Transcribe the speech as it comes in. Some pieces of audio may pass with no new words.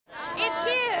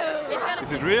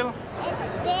Is it real? It's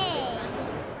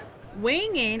big.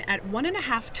 Weighing in at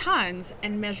 1.5 tons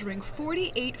and measuring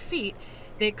 48 feet,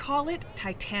 they call it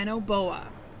Titanoboa.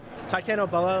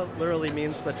 Titanoboa literally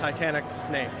means the Titanic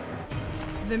snake.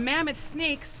 The mammoth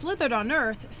snake slithered on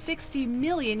Earth 60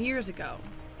 million years ago.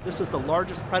 This was the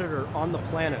largest predator on the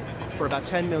planet for about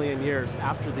 10 million years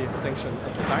after the extinction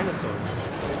of the dinosaurs.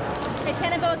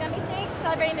 Titanoboa gummy snakes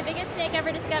celebrating the biggest snake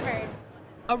ever discovered.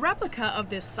 A replica of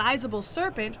this sizable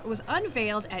serpent was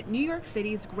unveiled at New York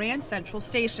City's Grand Central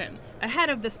Station, ahead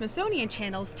of the Smithsonian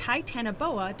Channel's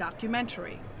Titanoboa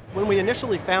documentary. When we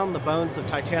initially found the bones of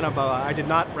Titanoboa, I did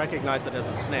not recognize it as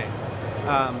a snake.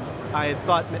 I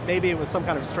thought maybe it was some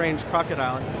kind of strange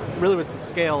crocodile. It really was the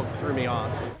scale that threw me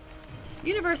off.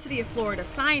 University of Florida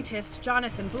scientist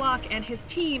Jonathan Block and his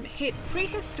team hit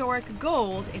prehistoric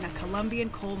gold in a Colombian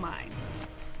coal mine.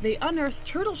 They unearthed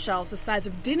turtle shells the size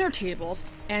of dinner tables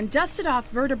and dusted off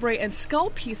vertebrae and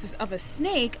skull pieces of a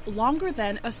snake longer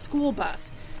than a school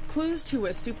bus, clues to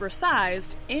a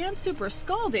supersized and super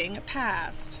scalding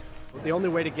past. The only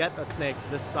way to get a snake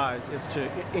this size is to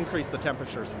increase the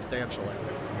temperature substantially.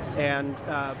 And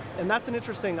that's an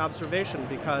interesting observation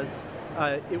because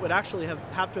it would actually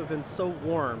have to have been so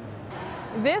warm.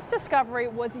 This discovery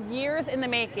was years in the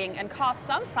making and cost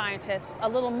some scientists a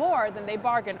little more than they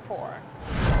bargained for.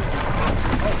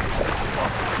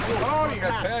 Oh, you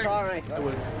got pegged. Sorry. I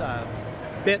was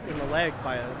bit in the leg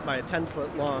by a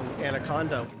 10-foot-long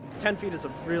anaconda. 10 feet is a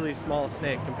really small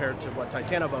snake compared to what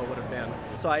Titanoboa would have been.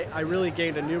 So I really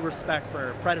gained a new respect for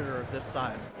a predator of this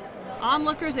size.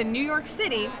 Onlookers in New York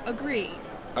City agree.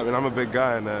 I mean, I'm a big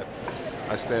guy, and that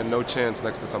I stand no chance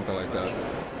next to something like that.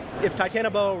 If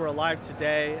Titanoboa were alive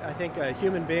today, I think a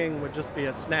human being would just be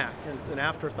a snack, an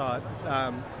afterthought.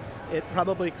 It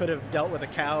probably could have dealt with a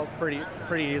cow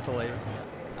pretty easily.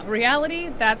 A reality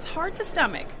that's hard to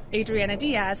stomach. Adriana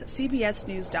Diaz,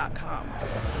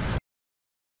 CBSNews.com.